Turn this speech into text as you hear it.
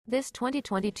This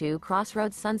 2022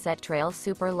 CrossRoads Sunset Trail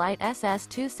Super Lite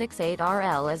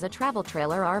SS268RL is a travel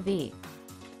trailer RV.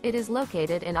 It is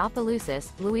located in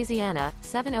Opelousas, Louisiana,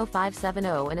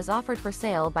 70570 and is offered for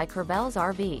sale by Courvelle's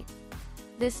RV.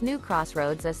 This new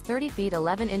CrossRoads is 30 feet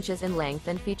 11 inches in length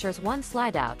and features one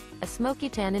Slideout, a smoky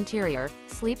tan interior,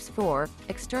 sleeps 4,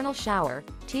 external shower,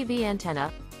 TV antenna,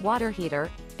 water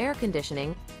heater, air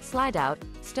conditioning, Slideout,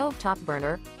 stovetop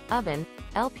burner, oven,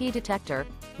 LP detector,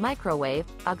 microwave,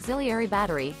 auxiliary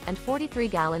battery, and 43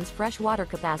 gallons fresh water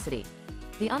capacity.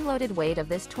 The unloaded weight of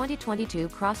this 2022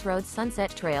 CrossRoads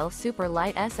Sunset Trail Super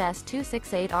Lite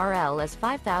SS268RL is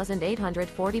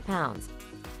 5,840 pounds.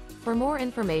 For more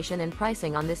information and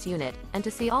pricing on this unit, and to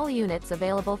see all units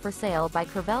available for sale by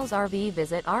Courvelle's RV,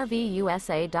 visit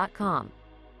RVUSA.com.